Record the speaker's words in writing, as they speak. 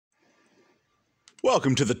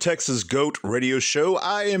Welcome to the Texas Goat Radio Show.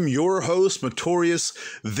 I am your host, Matorius.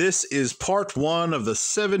 This is part one of the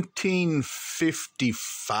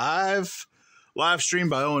 1755 live stream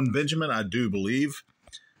by Owen Benjamin, I do believe.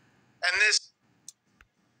 And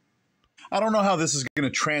I don't know how this is going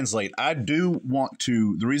to translate. I do want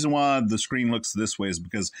to, the reason why the screen looks this way is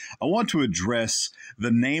because I want to address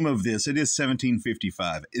the name of this. It is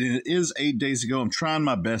 1755. It is 8 days ago. I'm trying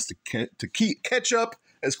my best to catch up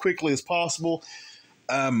as quickly as possible.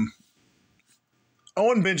 Owen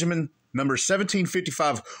Benjamin, number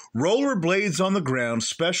 1755, rollerblades on the ground,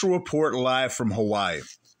 special report live from Hawaii.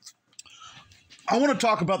 I want to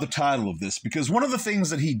talk about the title of this because one of the things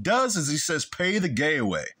that he does is he says, pay the gay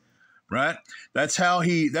away, right? That's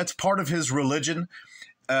part of his religion.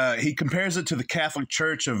 He compares it to the Catholic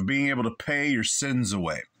Church of being able to pay your sins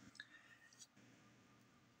away.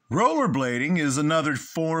 Rollerblading is another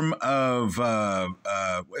form of,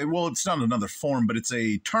 well, it's not another form, but it's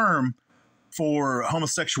a term for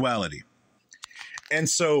homosexuality. And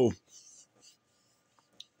so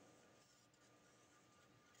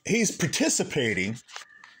he's participating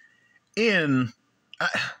in,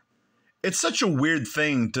 it's such a weird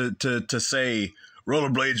thing to say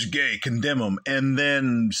rollerblades are gay, condemn them, and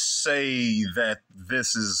then say that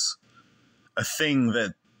this is a thing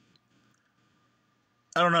that,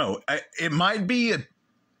 I don't know. It might be a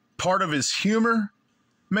part of his humor,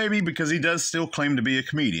 maybe, because he does still claim to be a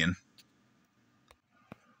comedian.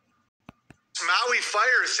 Maui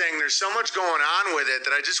fire thing, there's so much going on with it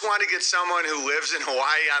that I just want to get someone who lives in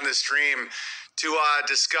Hawaii on the stream to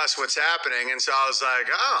discuss what's happening. And so I was like,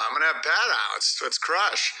 oh, I'm going to have Pat out. Let's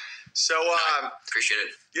crush. So, appreciate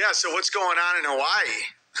it. Yeah, so what's going on in Hawaii?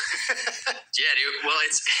 Yeah, dude. Well,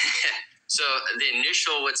 it's... So the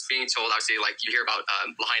initial what's being told, obviously, like you hear about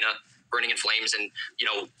Lahaina burning in flames, and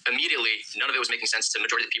immediately none of it was making sense to the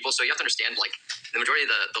majority of the people. So you have to understand, like, the majority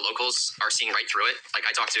of the locals are seeing right through it. Like,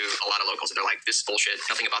 I talk to a lot of locals, and they're like, "This is bullshit.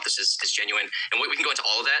 Nothing about this is genuine." And we can go into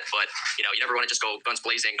all of that, but you never want to just go guns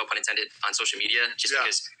blazing, no pun intended, on social media, just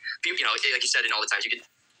because people, like you said, in all the times you could.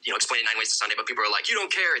 Explain it 9 ways to Sunday, but people are like, you don't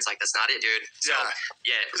care. It's like, that's not it, dude. So,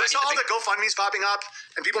 yeah. Because I saw all the GoFundMe's popping up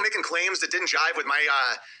and people making claims that didn't jive with my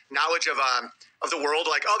knowledge of the world.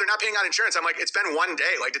 Like, oh, they're not paying out insurance. I'm like, it's been one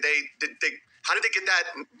day. Like, how did they get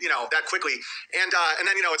that, that quickly? And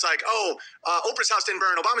then, it's like, oh, Oprah's house didn't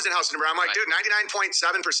burn. Obama's house didn't burn. I'm like, dude, 99.7%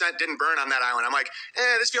 didn't burn on that island. I'm like,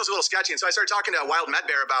 this feels a little sketchy. And so I started talking to Wild Med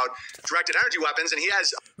Bear about directed energy weapons, and he has...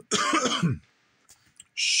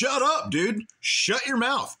 Shut up, dude. Shut your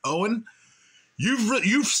mouth, Owen.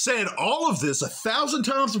 You've said all of this 1,000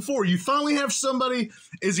 times before. You finally have somebody.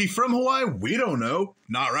 Is he from Hawaii? We don't know.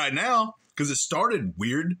 Not right now, because it started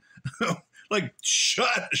weird. Like,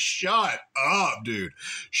 shut up, dude.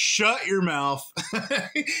 Shut your mouth.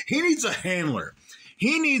 He needs a handler.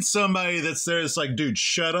 He needs somebody that's there that's like, dude,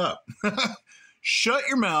 shut up. Shut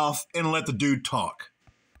your mouth and let the dude talk.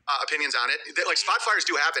 Opinions on it. Like, spot fires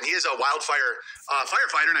do happen. He is a wildfire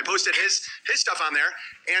firefighter, and I posted his stuff on there.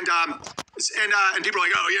 And people are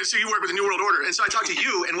like, oh, yeah, so you work with the New World Order. And so I talked to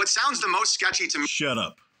you, and what sounds the most sketchy to me. Shut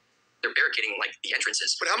up. They're barricading, like, the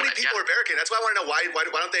entrances. But how many people are barricading? That's why I want to know why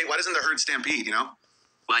doesn't the herd stampede,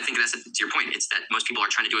 Well, I think that's to your point. It's that most people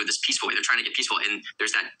are trying to do it this peaceful way. They're trying to get peaceful, and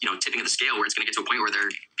there's that tipping of the scale where it's going to get to a point where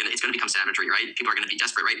it's going to become savagery, right? People are going to be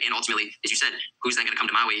desperate, right? And ultimately, as you said, who's then going to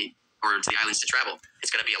come to Maui or to the islands to travel? It's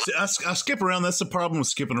going to be a lot. I skip around. That's the problem with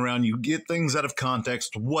skipping around. You get things out of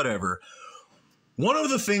context, whatever. One of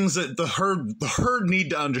the things that the herd need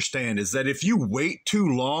to understand is that if you wait too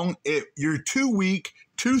long, you're too weak,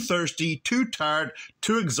 too thirsty, too tired,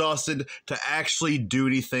 too exhausted to actually do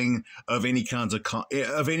anything of any kind of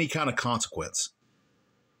consequence.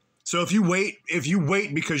 So if you wait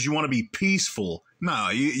because you want to be peaceful, no,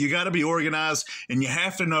 you got to be organized, and you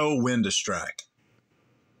have to know when to strike.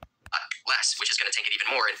 Less, which is going to tank it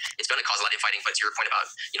even more, and it's going to cause a lot of infighting. But to your point about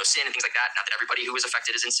sin and things like that, not that everybody who is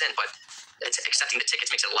affected is in sin, but it's accepting the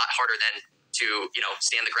tickets makes it a lot harder than to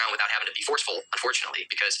stand the ground without having to be forceful, unfortunately,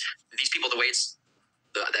 because these people, the way it's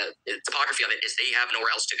the topography of it is they have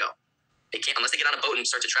nowhere else to go. They can't, unless they get on a boat and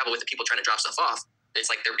start to travel with the people trying to drop stuff off. It's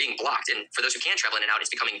like they're being blocked, and for those who can travel in and out,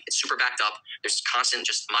 it's super backed up. There's constant,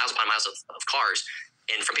 just miles upon miles of cars,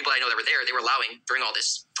 and from people I know that were there, they were allowing during all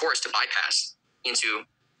this tourists to bypass into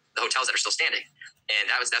the hotels that are still standing.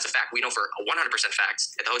 And that's a fact. We know for a 100%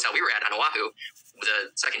 fact at the hotel we were at on Oahu,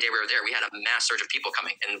 the second day we were there, we had a mass surge of people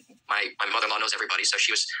coming. And my mother-in-law knows everybody. So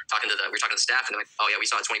we were talking to the staff, and they're like, oh yeah, we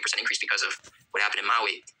saw a 20% increase because of what happened in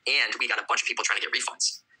Maui. And we got a bunch of people trying to get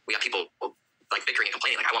refunds. We got people like bickering and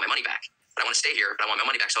complaining, like, I want my money back, but I want to stay here, but I want my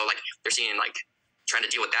money back. So like they're seeing like trying to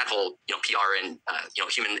deal with that whole, PR and,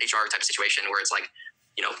 human HR type of situation where it's like,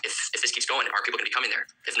 if this keeps going, are people going to be coming there?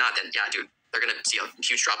 If not, then yeah, dude, they're going to see a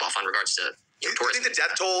huge drop off on regards to Do you tourism. think the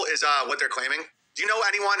death toll is what they're claiming? Do you know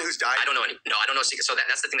anyone who's died? I don't know any. No, I don't know. So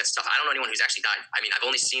that's the thing that's tough. I don't know anyone who's actually died. I mean, I've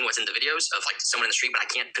only seen what's in the videos of like someone in the street, but I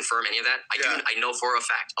can't confirm any of that. I know for a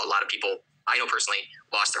fact a lot of people I know personally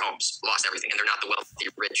lost their homes, lost everything, and they're not the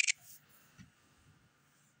wealthy, rich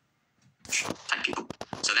type people.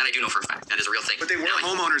 So that I do know for a fact. That is a real thing. But they were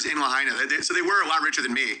homeowners in Lahaina, so they were a lot richer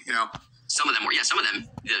than me. Some of them were. Yeah, some of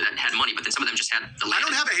them had money, but then some of them just had the land. I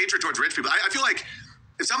don't have a hatred towards rich people. I feel like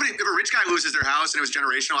if a rich guy loses their house and it was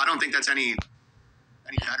generational, I don't think that's any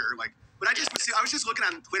better. Like, but I was just looking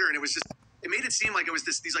on Twitter and it made it seem like it was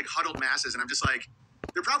these like huddled masses, and I'm just like,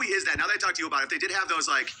 there probably is that. Now that I talked to you about it, if they did have those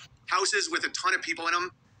like houses with a ton of people in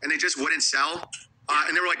them and they just wouldn't sell,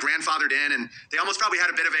 and they were like grandfathered in, and they almost probably had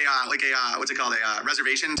a bit of a what's it called, a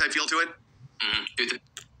reservation type feel to it. Dude,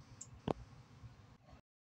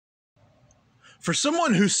 For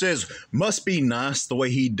someone who says must be nice the way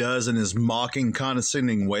he does in his mocking,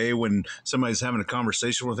 condescending way when somebody's having a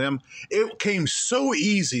conversation with him, it came so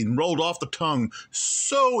easy and rolled off the tongue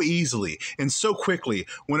so easily and so quickly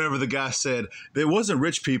whenever the guy said it wasn't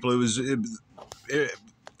rich people, it was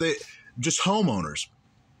just homeowners.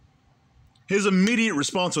 His immediate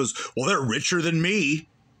response was, well, they're richer than me.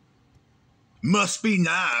 Must be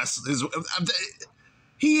nice.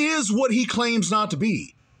 He is what he claims not to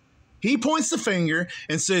be. He points the finger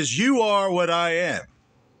and says, you are what I am.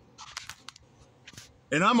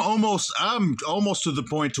 And I'm almost to the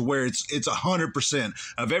point to where it's 100%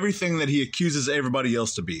 of everything that he accuses everybody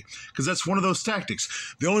else to be. Because that's one of those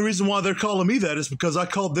tactics. The only reason why they're calling me that is because I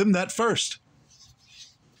called them that first.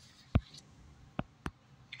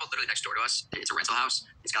 People literally next door to us, it's a rental house.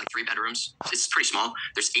 It's got like 3 bedrooms. It's pretty small.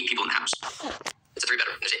 There's 8 people in the house. It's a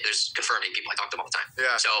 3-bedroom. There's confirmed 8 people. I talk to them all the time.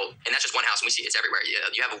 Yeah. So, and that's just one house, and we see it's everywhere.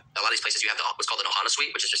 You have a lot of these places. You have what's called an Ohana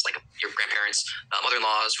suite, which is just like your grandparents,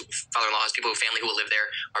 mother-in-laws, father-in-laws, people, family who will live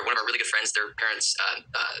there. Are one of our really good friends. Their parents,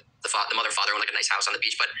 the mother and father own like a nice house on the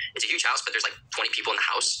beach, but it's a huge house. But there's like 20 people in the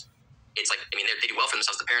house. It's like, I mean, they do well for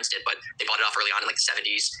themselves. The parents did, but they bought it off early on in like the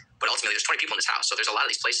 70s. But ultimately, there's 20 people in this house. So there's a lot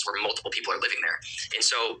of these places where multiple people are living there, and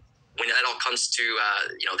so when that all comes to,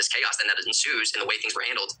 this chaos then that ensues and the way things were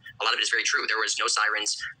handled, a lot of it is very true. There was no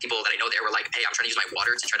sirens. People that I know there were like, hey, I'm trying to use my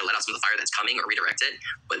water to try to let out some of the fire that's coming or redirect it.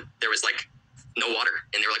 But there was like no water.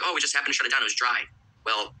 And they were like, oh, we just happened to shut it down. It was dry.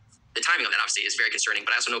 Well, the timing of that obviously is very concerning.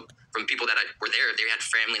 But I also know from people that were there, they had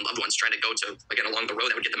family and loved ones trying to go to, again, along the road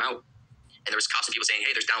that would get them out. And there was cops and people saying,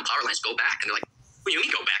 hey, there's down power lines, go back. And they're like, what do you mean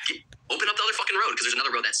go back? Open up the other fucking road, because there's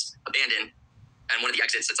another road that's abandoned. And one of the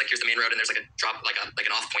exits, it's like, here's the main road, and there's like a drop, like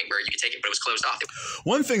an off point where you can take it, but it was closed off.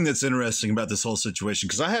 One thing that's interesting about this whole situation,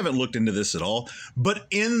 because I haven't looked into this at all, but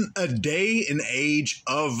in a day and age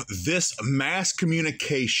of this mass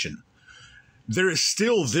communication, there is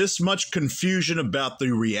still this much confusion about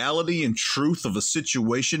the reality and truth of a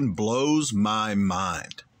situation blows my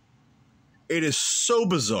mind. It is so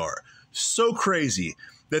bizarre, so crazy,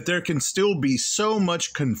 that there can still be so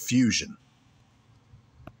much confusion.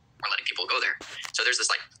 Or letting people go there. So there's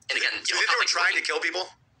this like, and again, Do you think they were trying to kill people?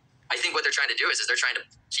 I think what they're trying to do is they're trying to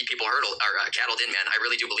keep people cattled in, man. I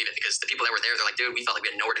really do believe it, because the people that were there, they're like, dude, we felt like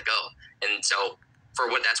we had nowhere to go. And so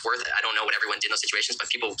for what that's worth, I don't know what everyone did in those situations, but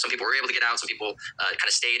some people were able to get out. Some people kind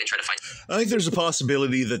of stayed and tried to find. I think there's a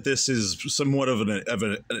possibility that this is somewhat of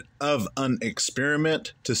an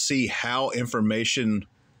experiment to see how information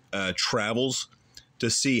travels,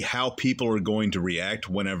 to see how people are going to react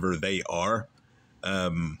whenever they are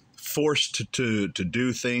forced to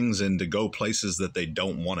do things and to go places that they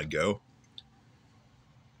don't want to go.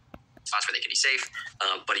 Spots where they could be safe.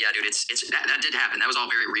 But yeah, dude, that did happen. That was all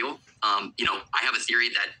very real. I have a theory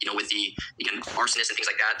that, with the, again, arsonists and things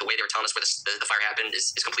like that, the way they were telling us where the fire happened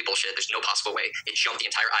is complete bullshit. There's no possible way. It jumped the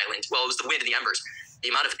entire island. Well, it was the wind and the embers.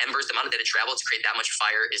 The amount of embers, the amount that it traveled to create that much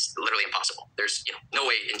fire is literally impossible. There's, no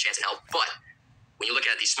way in chance in hell. But when you look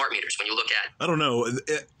at these smart meters, when you look at... I don't know.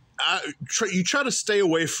 You try to stay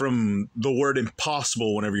away from the word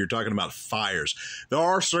impossible whenever you're talking about fires. There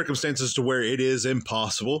are circumstances to where it is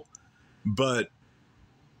impossible, but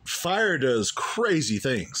fire does crazy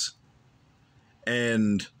things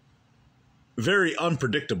and very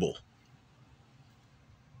unpredictable.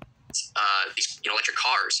 These electric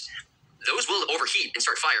cars, those will overheat and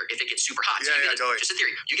start fire if it gets super hot. Yeah, so totally. Just a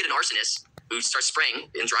theory. You get an arsonist who starts spraying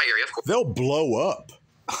in dry area, of course. They'll blow up.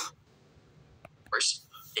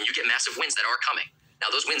 And you get massive winds that are coming. Now,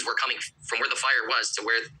 those winds were coming from where the fire was to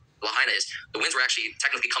where Lahaina is. The winds were actually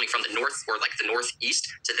technically coming from the north or like the northeast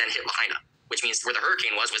to then hit Lahaina, which means where the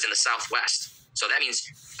hurricane was in the southwest. So that means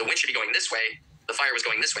the wind should be going this way, the fire was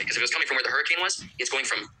going this way. Because if it was coming from where the hurricane was, it's going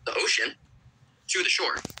from the ocean to the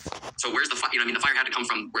shore. So where's the fire? The fire had to come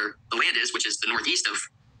from where the land is, which is the northeast of,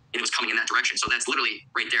 and it was coming in that direction. So that's literally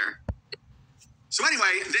right there. So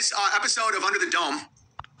anyway, this episode of Under the Dome,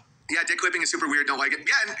 yeah, dick clipping is super weird. Don't like it.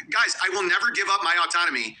 Yeah, and guys, I will never give up my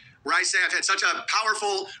autonomy where I say I've had such a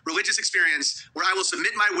powerful religious experience where I will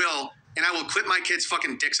submit my will and I will clip my kids'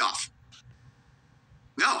 fucking dicks off.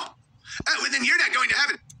 No. Well, then you're not going to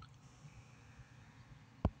heaven.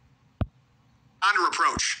 Under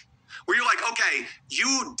reproach. Where you're like, okay,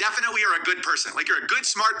 you definitely are a good person. Like, you're a good,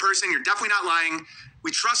 smart person. You're definitely not lying.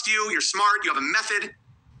 We trust you. You're smart. You have a method.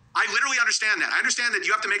 I literally understand that. I understand that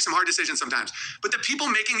you have to make some hard decisions sometimes. But the people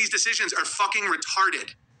making these decisions are fucking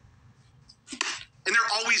retarded. And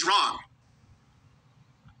they're always wrong.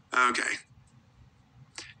 Okay.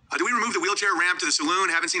 Do we remove the wheelchair ramp to the saloon?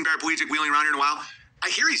 Haven't seen paraplegic wheeling around here in a while. I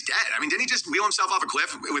hear he's dead. I mean, didn't he just wheel himself off a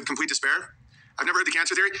cliff with complete despair? I've never heard the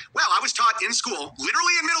cancer theory. Well, I was taught in school,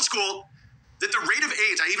 literally in middle school, that the rate of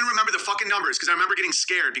AIDS, I even remember the fucking numbers because I remember getting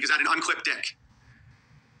scared because I had an unclipped dick.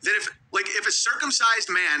 That if a circumcised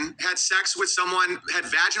man had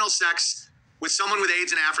vaginal sex with someone with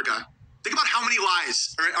AIDS in Africa, think about how many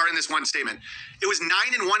lies are in this one statement. It was 9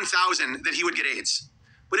 in 1,000 that he would get AIDS.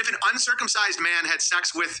 But if an uncircumcised man had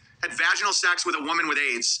vaginal sex with a woman with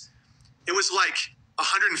AIDS, it was like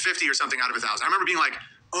 150 or something out of 1,000. I remember being like,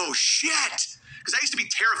 oh shit. Because I used to be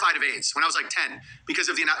terrified of AIDS when I was like 10 because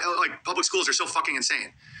of public schools are so fucking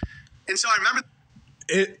insane. And so I remember.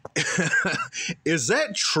 Is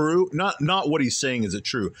that true? Not what he's saying. Is it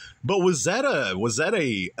true? But was that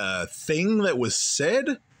a thing that was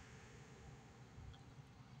said?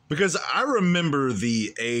 Because I remember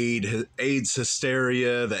the AIDS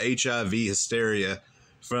hysteria, the HIV hysteria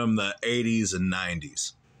from the 80s and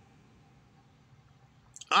 90s.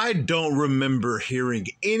 I don't remember hearing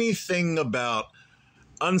anything about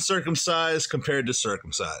uncircumcised compared to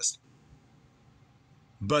circumcised.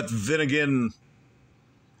 But then again,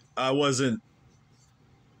 I wasn't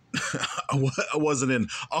in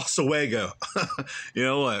Oswego,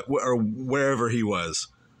 or wherever he was.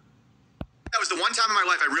 That was the one time in my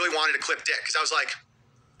life I really wanted to clip dick because I was like,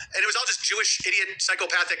 and it was all just Jewish, idiot,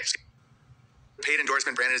 psychopathic, paid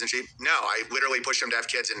endorsement, Brandon isn't cheap. No, I literally pushed him to have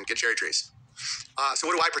kids and get cherry trees. So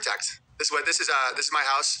what do I protect? This is my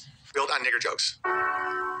house built on nigger jokes.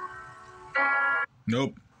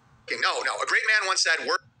 Nope. Okay, no. A great man once said,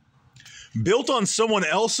 built on someone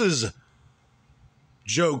else's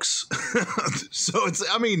jokes. So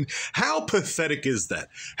how pathetic is that?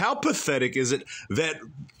 How pathetic is it that,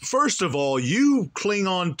 first of all, you cling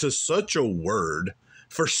on to such a word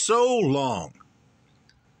for so long?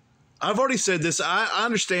 I've already said this. I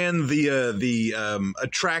understand the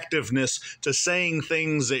attractiveness to saying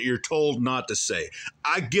things that you're told not to say.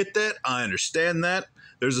 I get that. I understand that.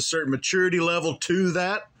 There's a certain maturity level to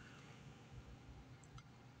that.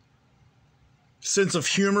 Sense of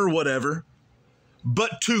humor, whatever.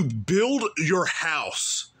 But to build your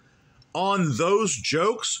house on those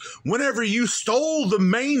jokes whenever you stole the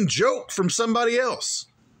main joke from somebody else.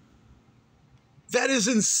 That is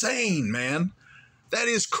insane, man. That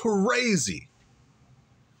is crazy.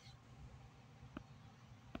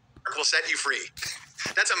 will set you free.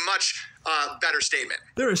 That's a much better statement.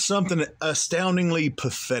 There is something astoundingly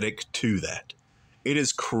pathetic to that. It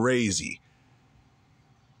is crazy.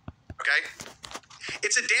 Okay?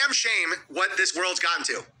 It's a damn shame what this world's gotten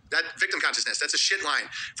to. That victim consciousness, that's a shit line.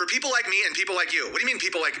 For people like me and people like you. What do you mean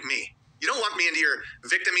people like me? You don't lump me into your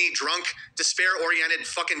victim-y, drunk, despair-oriented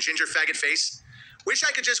fucking ginger faggot face. Wish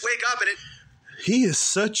I could just wake up and it... He is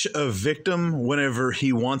such a victim whenever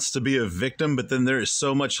he wants to be a victim, but then there is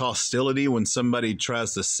so much hostility when somebody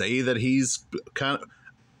tries to say that he's kind of...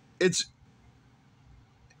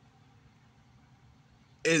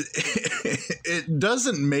 It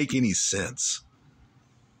doesn't make any sense.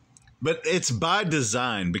 But it's by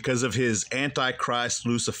design because of his Antichrist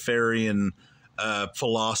Luciferian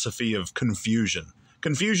philosophy of confusion.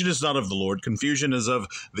 Confusion is not of the Lord. Confusion is of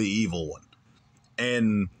the evil one.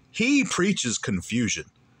 And he preaches confusion.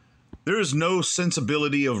 There is no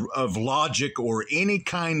sensibility of logic or any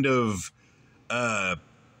kind of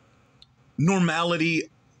normality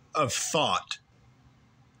of thought,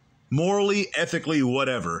 morally, ethically,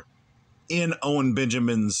 whatever, in Owen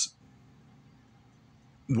Benjamin's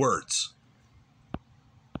words.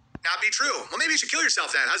 Not be true. Well, maybe you should kill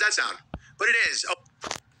yourself then. How's that sound? But it is. Oh.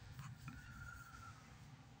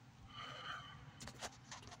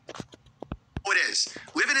 It is.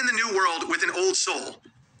 Living in the new world with an old soul.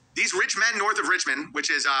 These rich men north of Richmond, which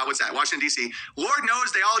is, Washington, D.C., Lord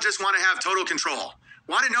knows they all just want to have total control.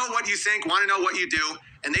 Want to know what you think, want to know what you do.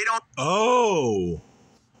 and they don't. Oh,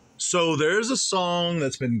 so there's a song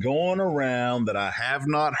that's been going around that I have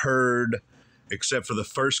not heard except for the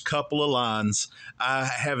first couple of lines. I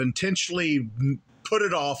have intentionally put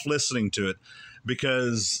it off listening to it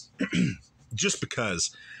because just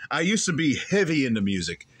because I used to be heavy into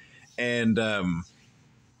music, and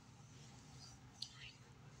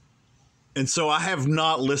so I have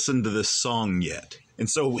not listened to this song yet. And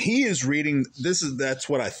so he is reading that's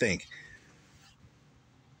what I think.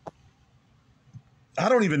 I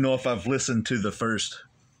don't even know if I've listened to the first.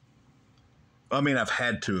 I mean, I've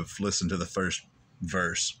had to have listened to the first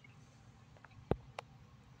verse.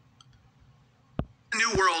 New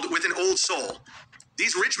world with an old soul.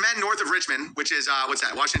 These rich men north of Richmond, which is, what's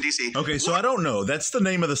that, Washington, D.C. Okay, so I don't know. That's the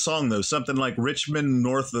name of the song, though. Something like Richmond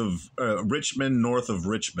north of Richmond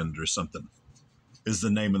or something is the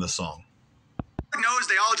name of the song. Knows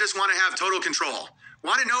they all just want to have total control.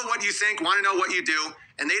 Want to know what you think, want to know what you do,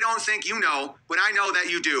 and they don't think you know when I know that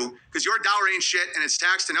you do, because your dower ain't shit and it's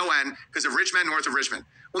taxed to no end because of rich men north of Richmond.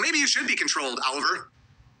 Well, maybe you should be controlled, Oliver.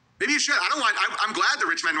 Maybe you should. I'm glad the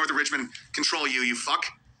rich men north of Richmond control you, you fuck.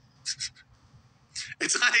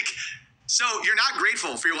 It's like, so you're not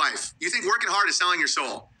grateful for your life. You think working hard is selling your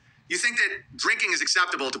soul. You think that drinking is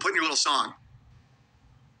acceptable to put in your little song.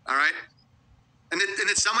 All right? And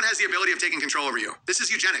that someone has the ability of taking control over you. This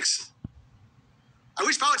is eugenics. I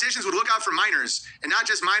wish politicians would look out for minors, and not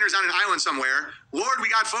just minors on an island somewhere. Lord, we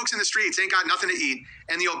got folks in the streets, ain't got nothing to eat,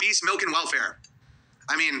 and the obese milk and welfare.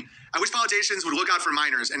 I mean, I wish politicians would look out for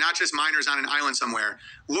minors, and not just minors on an island somewhere.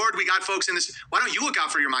 Lord, we got folks in this. Why don't you look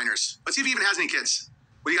out for your minors? Let's see if he even has any kids.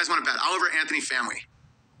 What do you guys want to bet? Oliver Anthony family.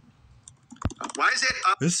 Why is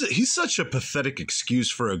it? He's such a pathetic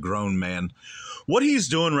excuse for a grown man. What he's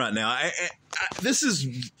doing right now, this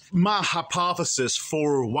is my hypothesis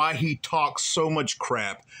for why he talks so much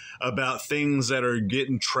crap about things that are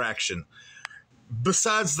getting traction.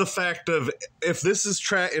 Besides the fact of if this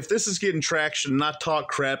is getting traction, and I talk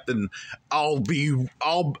crap, then I'll be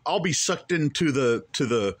sucked into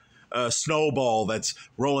the snowball that's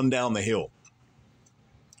rolling down the hill.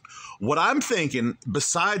 What I'm thinking,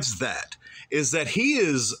 besides that, is that he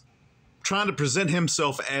is trying to present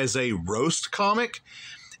himself as a roast comic.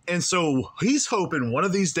 And so he's hoping one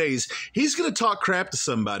of these days he's going to talk crap to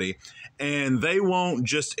somebody and they won't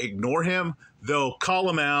just ignore him. They'll call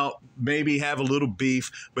him out, maybe have a little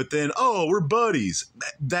beef, but then, oh, we're buddies,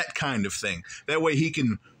 that kind of thing. That way he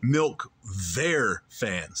can milk their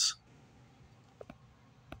fans.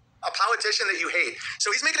 A politician that you hate.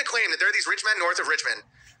 So he's making a claim that there are these rich men north of Richmond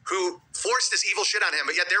who forced this evil shit on him,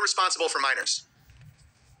 but yet they're responsible for minors.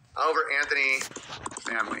 Oliver Anthony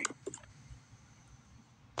family.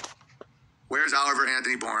 Where's Oliver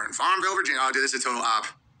Anthony born? Farmville, Virginia. Oh, dude, this is a total op.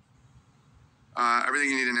 Everything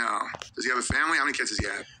you need to know. Does he have a family? How many kids does he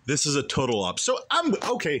have? This is a total op. So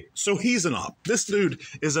okay. So he's an op. This dude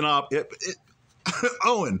is an op.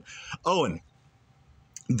 Owen.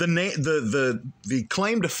 The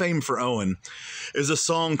claim to fame for Owen is a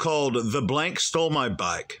song called "The Blank Stole My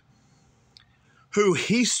Bike." Who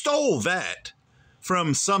he stole that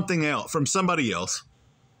from something else, from somebody else.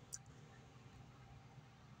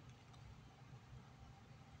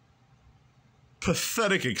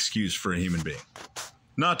 Pathetic excuse for a human being.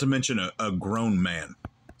 Not to mention a grown man.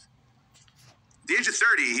 At the age of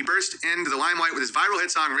 30, he burst into the limelight with his viral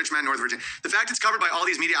hit song, Rich Man North Virginia. The fact it's covered by all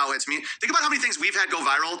these media outlets, think about how many things we've had go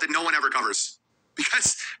viral that no one ever covers.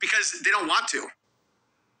 Because they don't want to.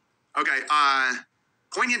 Okay,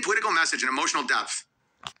 poignant political message and emotional depth.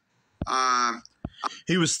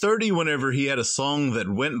 He was 30 whenever he had a song that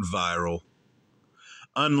went viral.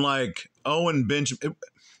 Unlike Owen Benjamin.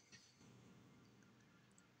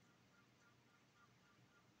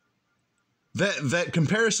 That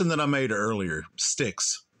comparison that I made earlier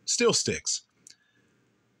still sticks.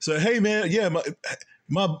 So, hey, man, yeah,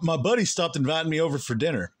 my buddy stopped inviting me over for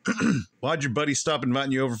dinner. Why'd your buddy stop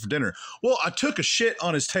inviting you over for dinner? Well, I took a shit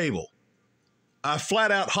on his table. I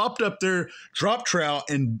flat out hopped up there, dropped trowel,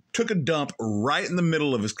 and took a dump right in the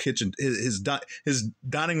middle of his kitchen, his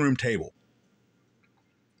dining room table.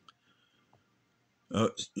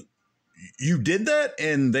 You did that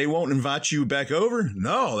and they won't invite you back over?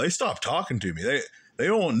 No, they stopped talking to me. They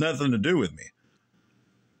don't want nothing to do with me.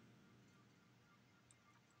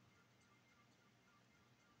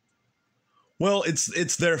 Well,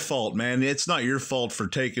 it's their fault, man. It's not your fault for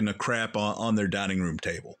taking a crap on their dining room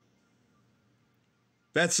table.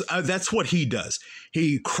 That's what he does.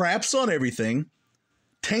 He craps on everything,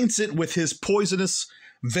 taints it with his poisonous,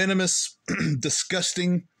 venomous,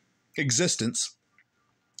 disgusting existence,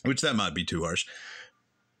 which that might be too harsh,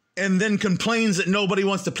 and then complains that nobody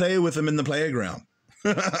wants to play with him in the playground.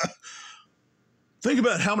 Think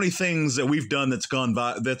about how many things that we've done that's gone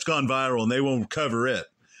viral and they won't cover it.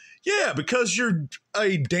 Yeah, because you're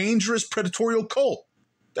a dangerous predatory cult.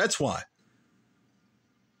 That's why.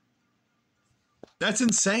 That's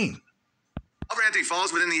insane. Oliver Anthony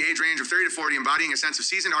falls within the age range of 30 to 40, embodying a sense of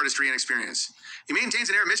seasoned artistry and experience. He maintains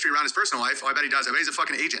an air of mystery around his personal life. Oh, I bet he does. I bet he's a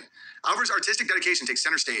fucking agent. Oliver's artistic dedication takes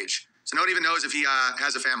center stage, so no one even knows if he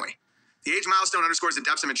has a family. The age milestone underscores the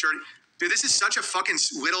depths of maturity. Dude, this is such a fucking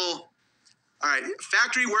little... All right,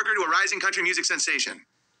 factory worker to a rising country music sensation.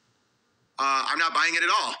 I'm not buying it at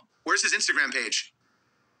all. Where's his Instagram page?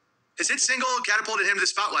 His hit single catapulted him to the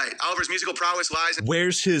spotlight. Oliver's musical prowess lies in...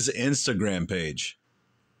 Where's his Instagram page?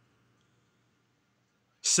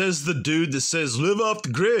 Says the dude that says, live off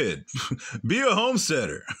the grid. Be a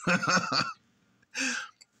homesteader.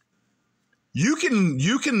 You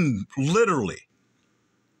can literally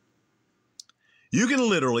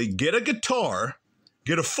get a guitar,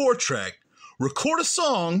 get a 4-track, record a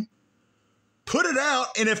song, put it out,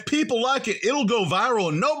 and if people like it, it'll go viral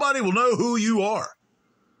and nobody will know who you are.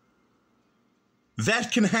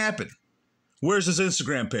 That can happen. Where's his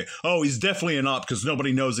Instagram page? Oh, he's definitely an op because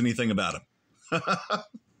nobody knows anything about him.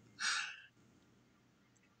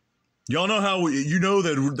 Y'all know how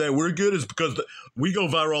that we're good is because we go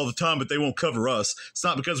viral all the time, but they won't cover us. It's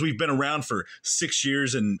not because we've been around for 6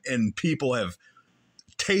 years and people have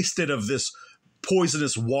tasted of this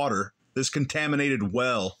poisonous water, this contaminated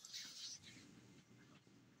well.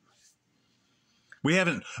 We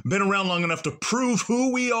haven't been around long enough to prove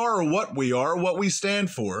who we are, what we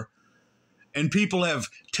stand for. And people have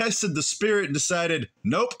tested the spirit and decided,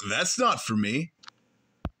 nope, that's not for me.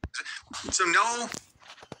 So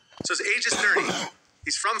his age is 30.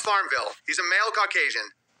 He's from Farmville. He's a male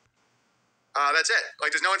Caucasian. That's it.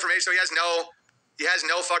 Like, there's no information. So he has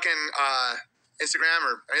no fucking Instagram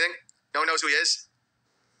or anything. No one knows who he is.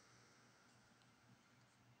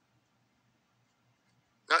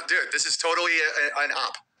 No, dude, this is totally an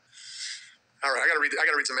op. All right, I gotta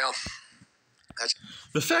read some mail.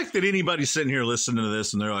 The fact that anybody's sitting here listening to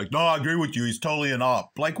this and they're like, no, I agree with you. He's totally an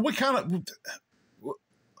op. Like, what kind of...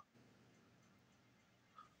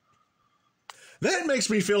 That makes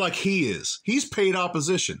me feel like he is. He's paid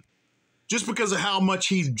opposition. Just because of how much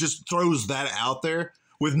he just throws that out there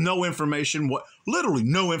with no information. Literally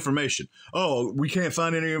no information. Oh, we can't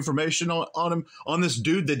find any information on him, on this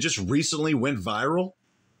dude that just recently went viral?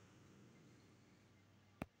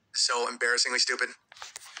 So embarrassingly stupid.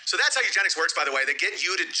 So that's how eugenics works, by the way. They get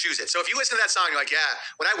you to choose it. So if you listen to that song, you're like, yeah,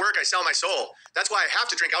 when I work, I sell my soul. That's why I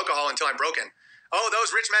have to drink alcohol until I'm broken. Oh,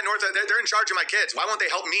 those rich men north, they're in charge of my kids. Why won't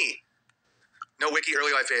they help me? No wiki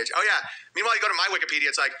early life page. Oh, yeah. Meanwhile, you go to my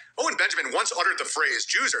Wikipedia, it's like, Owen Benjamin once uttered the phrase,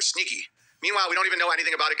 Jews are sneaky. Meanwhile, we don't even know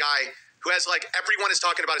anything about a guy who has, like, everyone is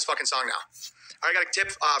talking about his fucking song now. All right, I got a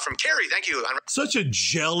tip from Carrie. Thank you. Such a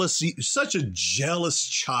jealous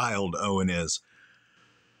child Owen is.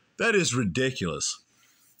 That is ridiculous.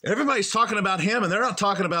 Everybody's talking about him, and they're not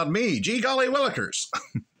talking about me. Gee golly willikers.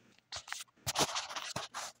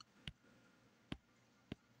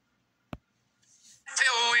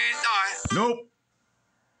 Nope.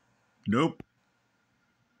 Nope.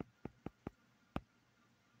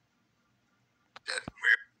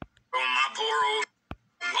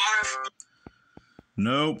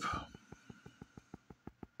 Nope.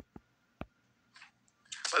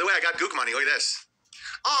 By the way, I got gook money. Look at this.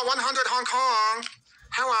 Oh, 100 Hong Kong.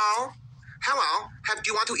 Hello. Hello. Do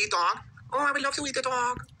you want to eat dog? Oh, I would love to eat the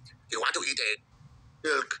dog. You want to eat a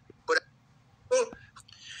milk? But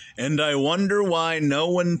and I wonder why no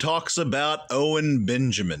one talks about Owen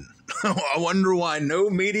Benjamin. I wonder why no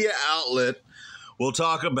media outlet will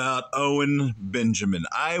talk about Owen Benjamin.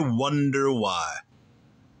 I wonder why.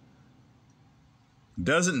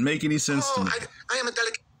 Doesn't make any sense to me. I am a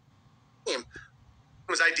delicate. It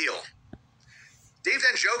was ideal. Dave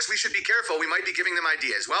then jokes we should be careful. We might be giving them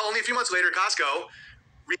ideas. Well, only a few months later, Costco.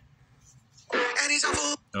 And he's a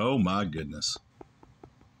fool. Oh, my goodness.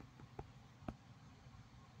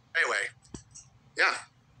 Anyway. Yeah.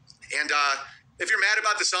 And if you're mad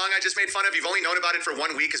about the song I just made fun of, you've only known about it for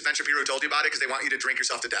 1 week because Ben Shapiro told you about it because they want you to drink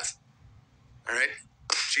yourself to death. All right?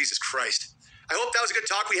 Jesus Christ. I hope that was a good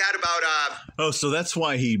talk we had about... Oh, so that's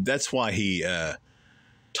why he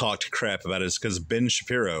talked crap about it, is because Ben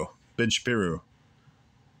Shapiro.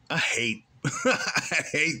 I hate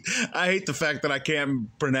the fact that I can't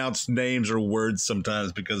pronounce names or words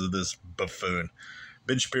sometimes because of this buffoon.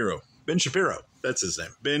 Ben Shapiro. That's his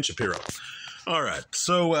name. Ben Shapiro. All right.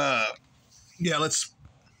 So, yeah, let's...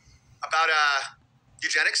 About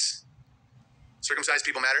eugenics. Circumcised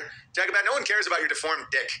people matter. Talk about no one cares about your deformed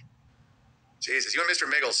dick. Jesus, you and Mr.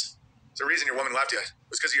 Miggles. It's the reason your woman left you. It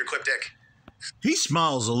was because of your clipped dick. He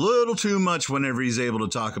smiles a little too much whenever he's able to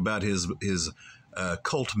talk about his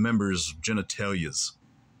cult members' genitals.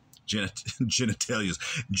 Genitals.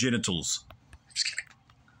 I'm just kidding.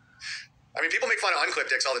 I mean, people make fun of unclipped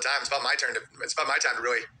dicks all the time. It's about my time to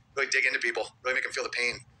really dig into people, really make them feel the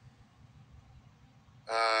pain.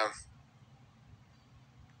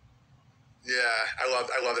 Yeah, I love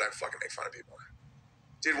that I fucking make fun of people.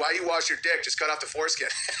 Dude, why you wash your dick? Just cut off the foreskin.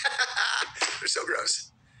 They're so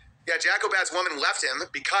gross. Yeah, Jacobat's woman left him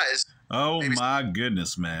because... Oh my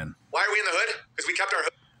goodness, man. Why are we in the hood? Because we kept our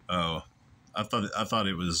hood. Oh, I thought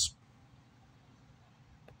it was...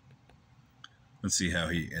 Let's see how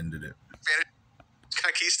he ended it.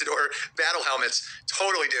 Conquistador battle helmets.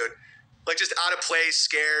 Totally, dude. Like, just out of place,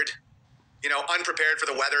 scared, unprepared for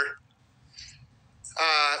the weather.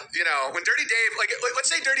 When Dirty Dave, like, let's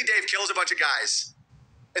say Dirty Dave kills a bunch of guys.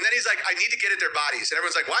 And then he's like, I need to get at their bodies. And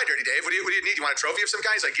everyone's like, why, Dirty Dave? What do you need? You want a trophy of some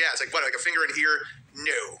kind? He's like, yeah. It's like, what, like a finger and ear?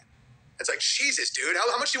 No. It's like, Jesus, dude.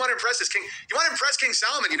 How much do you want to impress this king? You want to impress King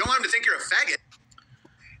Solomon. You don't want him to think you're a faggot.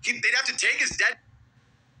 They'd have to take his dead.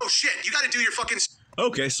 Oh, shit. You got to do your fucking...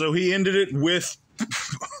 Okay, so he ended it with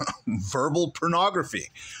verbal pornography.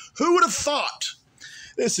 Who would have thought?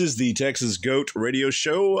 This is the Texas Goat Radio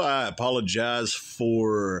Show. I apologize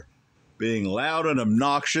for being loud and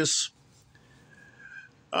obnoxious.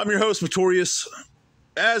 I'm your host, Notorious.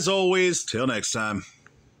 As always, till next time.